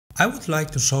I would like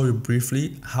to show you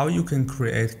briefly how you can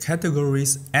create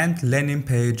categories and landing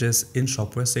pages in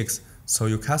Shopware 6 so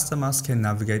your customers can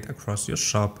navigate across your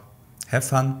shop. Have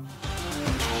fun!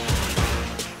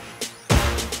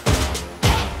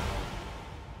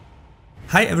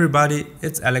 Hi everybody,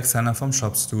 it's Alexander from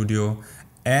Shop Studio,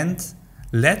 and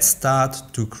let's start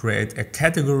to create a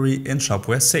category in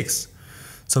Shopware 6.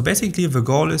 So basically the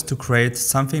goal is to create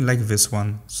something like this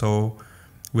one. So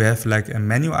we have like a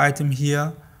menu item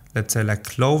here, let's say like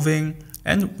clothing,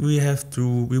 and we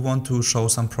want to show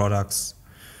some products.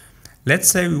 Let's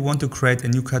say we want to create a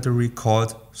new category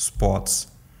called sports.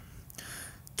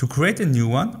 To create a new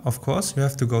one, of course, you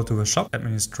have to go to the shop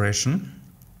administration.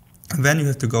 Then you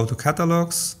have to go to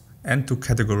catalogs and to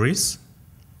categories.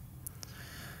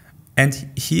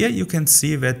 And here you can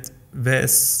see that there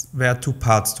are two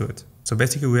parts to it. So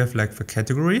basically we have like the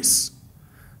categories.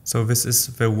 So this is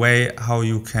the way how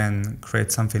you can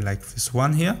create something like this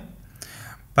one here.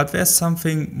 But there's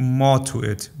something more to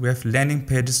it. We have landing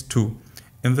pages too.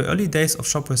 In the early days of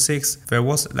Shopware 6, there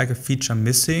was like a feature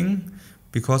missing.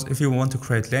 Because if you want to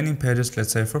create landing pages,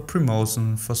 let's say for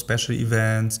promotion, for special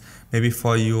events, maybe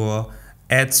for your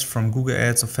ads from Google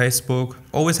Ads or Facebook,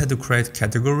 always had to create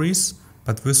categories,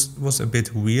 but this was a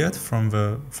bit weird from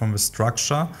the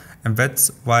structure, and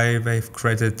that's why they've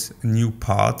created a new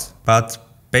part. But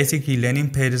basically landing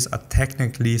pages are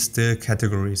technically still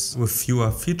categories with fewer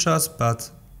features,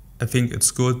 but I think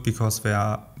it's good because they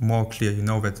are more clear. You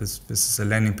know that this is a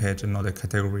landing page and not a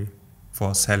category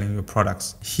for selling your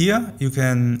products. Here you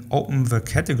can open the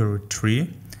category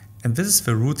tree, and this is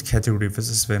the root category. This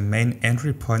is the main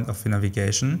entry point of the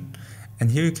navigation. And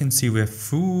here you can see we have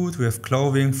food, we have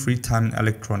clothing, free time and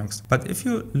electronics. But if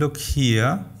you look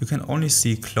here, you can only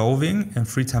see clothing and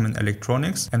free time and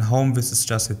electronics. And home, this is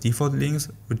just a default link,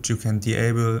 which you can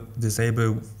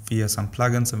disable via some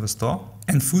plugins in the store.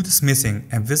 And food is missing,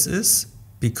 and this is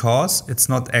because it's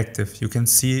not active. You can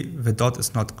see the dot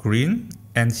is not green,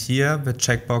 and here the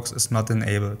checkbox is not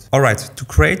enabled. Alright, to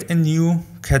create a new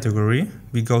category,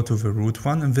 we go to the root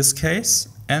one in this case,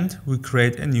 and we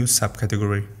create a new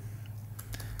subcategory.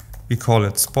 We call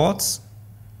it sports.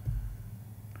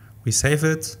 We save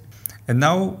it, and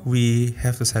now we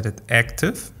have to set it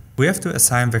active. We have to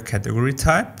assign the category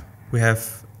type. We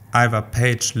have either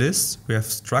page list, we have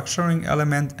structuring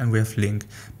element, and we have link.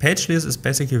 Page list is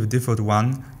basically the default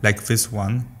one, like this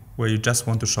one, where you just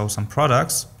want to show some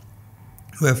products.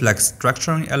 We have like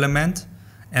structuring element,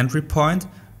 entry point.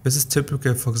 This is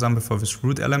typical, for example, for this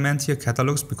root element here,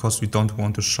 catalogs, because we don't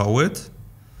want to show it.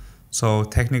 So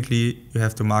technically you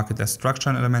have to mark it as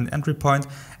structuring element, entry point.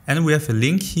 And we have a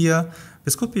link here.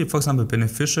 This could be, for example,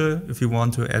 beneficial if you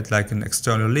want to add like an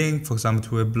external link, for example,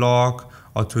 to a blog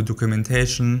or to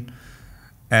documentation.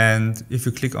 And if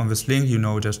you click on this link,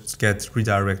 just get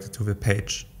redirected to the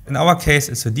page. In our case,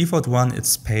 it's a default one,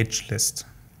 it's page list.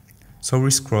 So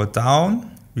we scroll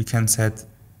down, we can set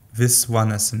this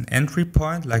one as an entry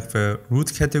point, like the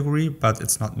root category, but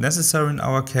it's not necessary in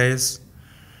our case.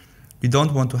 We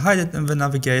don't want to hide it in the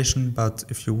navigation, but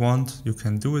if you want, you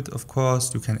can do it, of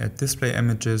course. You can add display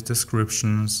images,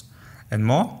 descriptions, and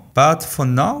more. But for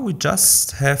now, we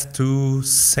just have to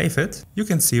save it. You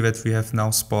can see that we have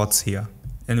now sports here.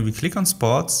 And we click on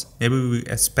sports, maybe we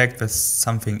expect there's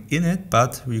something in it,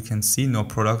 but you can see no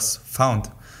products found.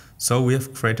 So we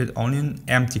have created only an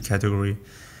empty category.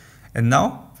 And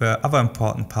now the other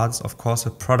important part is, of course, a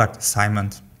product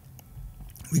assignment.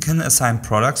 We can assign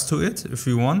products to it if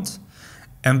we want.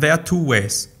 And there are two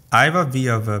ways, either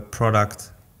via the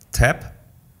product tab.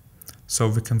 So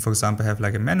we can, for example, have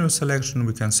like a menu selection.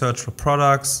 We can search for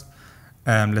products.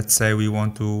 Let's say we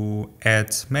want to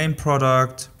add main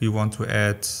product. We want to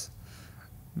add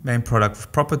main product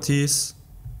with properties.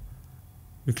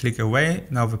 We click away.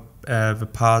 Now the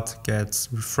part gets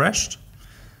refreshed.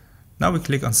 Now we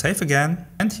click on save again,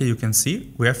 and here you can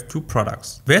see we have two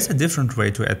products. There's a different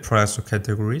way to add products to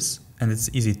categories, and it's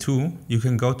easy too. You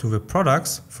can go to the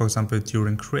products, for example,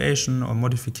 during creation or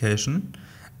modification.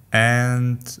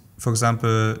 And for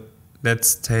example,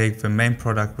 let's take the main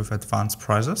product with advanced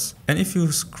prices. And if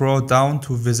you scroll down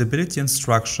to visibility and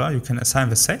structure, you can assign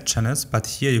the site channels, but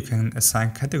here you can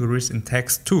assign categories in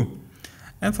text too.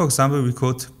 And for example, we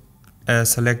could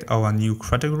select our new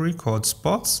category called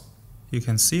sports. You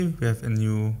can see we have a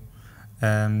new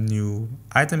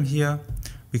item here.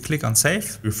 We click on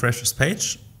save, refresh this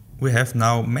page. We have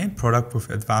now main product with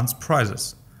advanced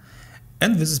prices.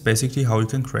 And this is basically how you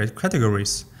can create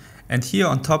categories. And here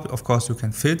on top, of course, you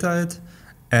can filter it.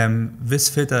 This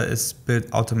filter is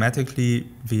built automatically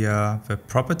via the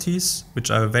properties which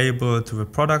are available to the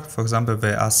product. For example,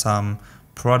 there are some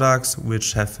products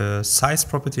which have a size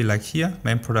property, like here,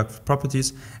 main product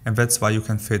properties, and that's why you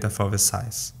can filter for the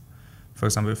size. For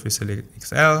example, if we select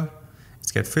XL,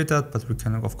 it gets filtered, but we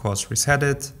can of course reset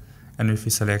it. And if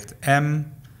we select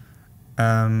M,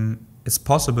 it's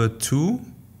possible too,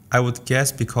 I would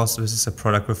guess, because this is a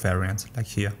product with variant, like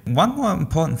here. One more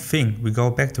important thing, we go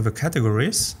back to the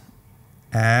categories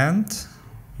and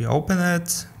we open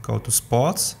it, go to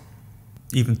sports.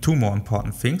 Even two more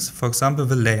important things, for example,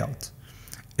 the layout.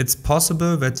 It's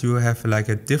possible that you have like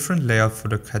a different layout for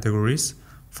the categories.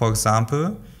 For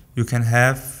example, you can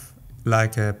have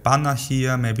like a banner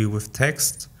here, maybe with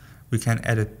text. We can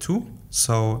add it too.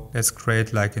 So let's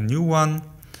create like a new one.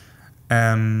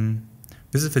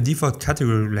 This is the default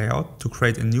category layout. To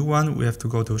create a new one, we have to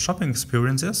go to shopping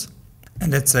experiences.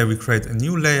 And let's say we create a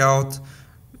new layout.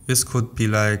 This could be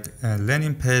like a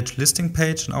landing page, listing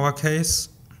page in our case.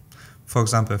 For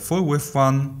example, a full width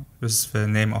one. This is the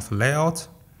name of the layout.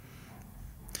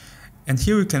 And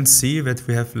here we can see that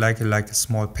we have like a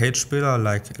small page builder,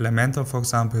 like Elementor, for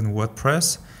example, in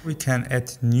WordPress. We can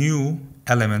add new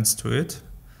elements to it.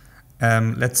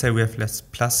 Let's say we have less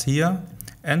plus here,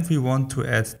 and we want to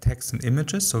add text and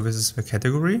images. So this is the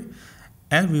category.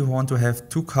 And we want to have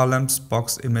two columns,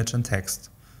 box, image, and text.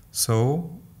 So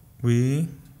we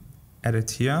add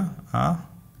it here.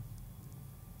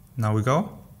 Now we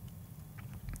go.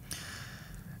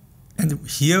 And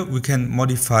here we can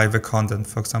modify the content.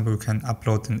 For example, we can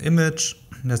upload an image.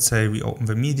 Let's say we open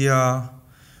the media.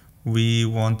 We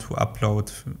want to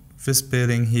upload this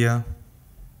building here.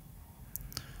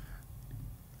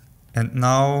 And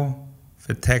now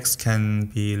the text can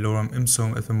be lorem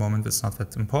ipsum. At the moment, it's not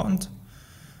that important.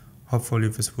 Hopefully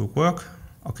this will work.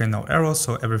 Okay, no errors,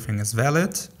 so everything is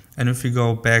valid. And if we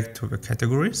go back to the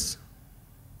categories,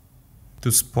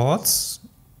 to sports,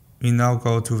 we now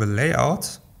go to the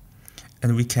layout.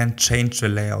 And we can change the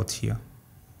layout here.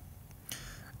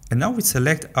 And now we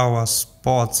select our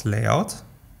sports layout,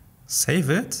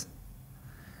 save it.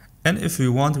 And if we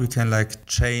want, we can like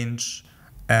change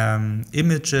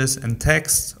images and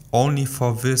text only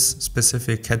for this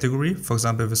specific category. For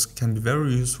example, this can be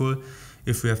very useful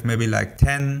if we have maybe like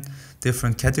 10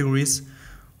 different categories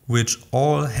which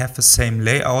all have the same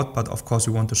layout, but of course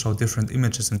you want to show different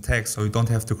images and text, so you don't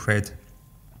have to create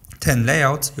 10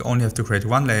 layouts, you only have to create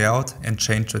one layout and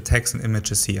change the text and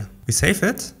images here. We save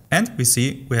it and we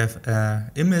see we have an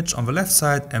image on the left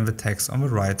side and the text on the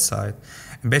right side.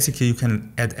 And basically you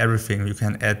can add everything. You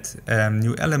can add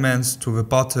new elements to the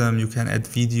bottom, you can add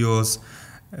videos.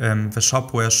 The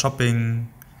Shopware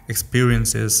shopping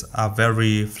experiences are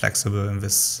very flexible in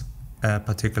this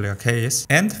particular case.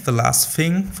 And the last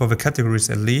thing, for the categories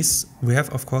at least, we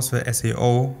have of course the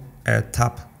SEO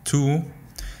tab 2.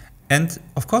 And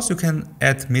of course you can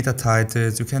add meta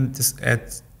titles, you can just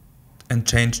add and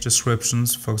change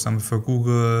descriptions, for example for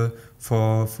Google,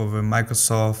 for the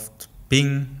Microsoft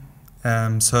Bing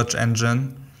search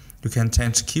engine. You can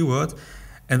change keyword.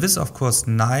 And this is of course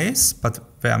nice, but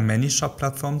there are many shop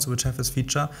platforms which have this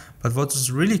feature. But what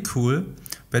is really cool,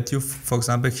 that you, for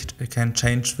example, can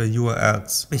change the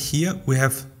URLs. Here we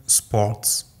have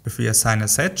sports. If we assign a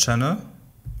side channel,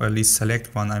 or at least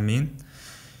select one, I mean,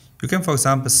 you can, for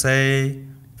example, say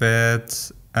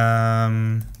that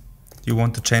you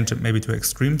want to change it maybe to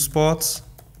extreme sports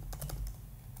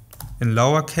in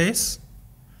lowercase.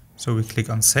 So we click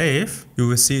on save. You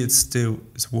will see it still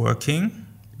is working.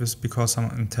 This is because some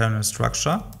internal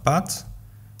structure, but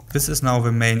this is now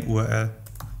the main URL.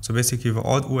 So basically the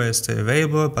old URL is still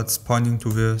available, but it's pointing to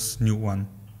this new one.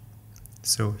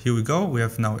 So here we go. We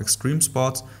have now extreme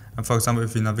sports. And for example,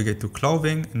 if we navigate to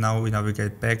clothing, and now we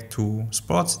navigate back to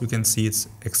sports, you can see it's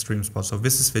extreme sports. So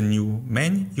this is the new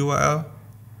main URL,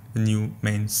 the new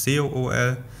main SEO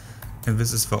URL, and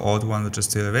this is the old one which is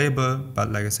still available,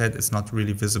 but like I said, it's not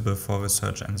really visible for the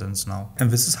search engines now. And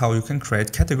this is how you can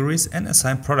create categories and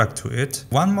assign product to it.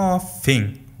 One more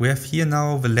thing, we have here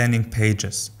now the landing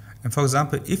pages. And for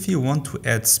example, if you want to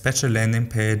add special landing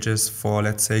pages for,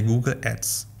 let's say, Google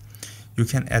Ads, you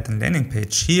can add a landing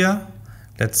page here.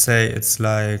 Let's say it's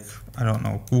like, I don't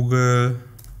know, Google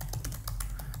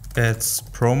Ads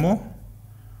promo.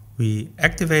 We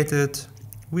activate it.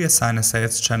 We assign a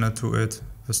sales channel to it,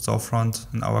 the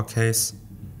storefront in our case.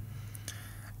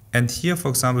 And here, for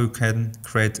example, you can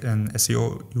create an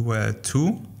SEO URL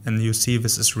too, and you see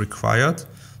this is required.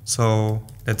 So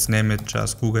let's name it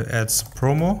just Google Ads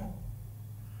promo.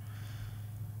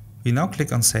 We now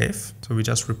click on save. So we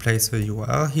just replace the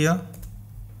URL here.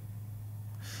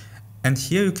 And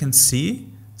here you can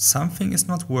see something is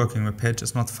not working, the page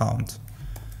is not found,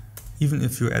 even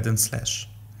if you add in slash.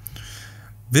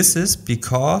 This is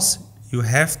because you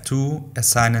have to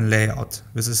assign a layout.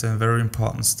 This is a very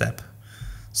important step.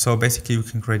 So basically you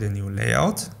can create a new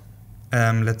layout.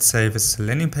 Let's say this is a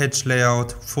landing page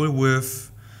layout, full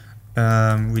width.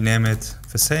 We name it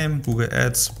the same, Google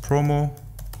Ads promo.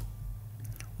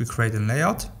 We create a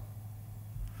layout.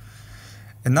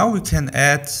 And now we can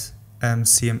add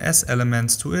CMS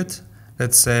elements to it.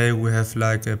 Let's say we have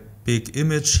like a big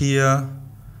image here.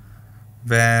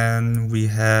 Then we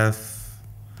have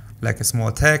like a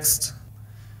small text.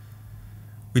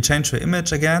 We change the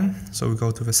image again. So we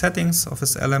go to the settings of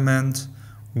this element.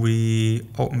 We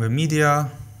open the media.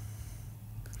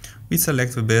 We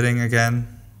select the building again.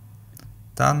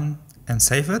 Done, and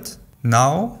save it.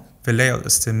 Now the layout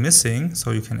is still missing,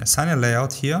 so you can assign a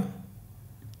layout here.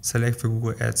 Select the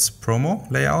Google Ads promo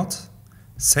layout.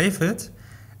 Save it.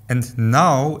 And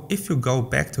now if you go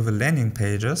back to the landing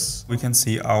pages, we can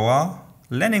see our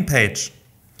landing page.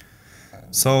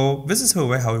 So this is the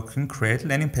way how you can create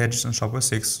landing pages in Shopware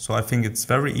 6. So I think it's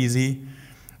very easy,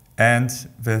 and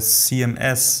the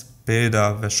CMS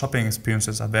builder, the shopping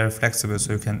experiences are very flexible,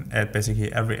 so you can add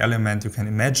basically every element you can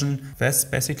imagine. That's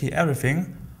basically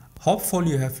everything.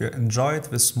 Hopefully you have enjoyed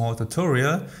this small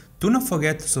tutorial. Do not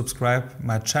forget to subscribe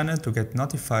my channel to get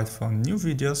notified for new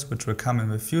videos which will come in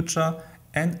the future,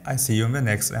 and I see you in the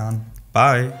next one.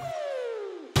 Bye!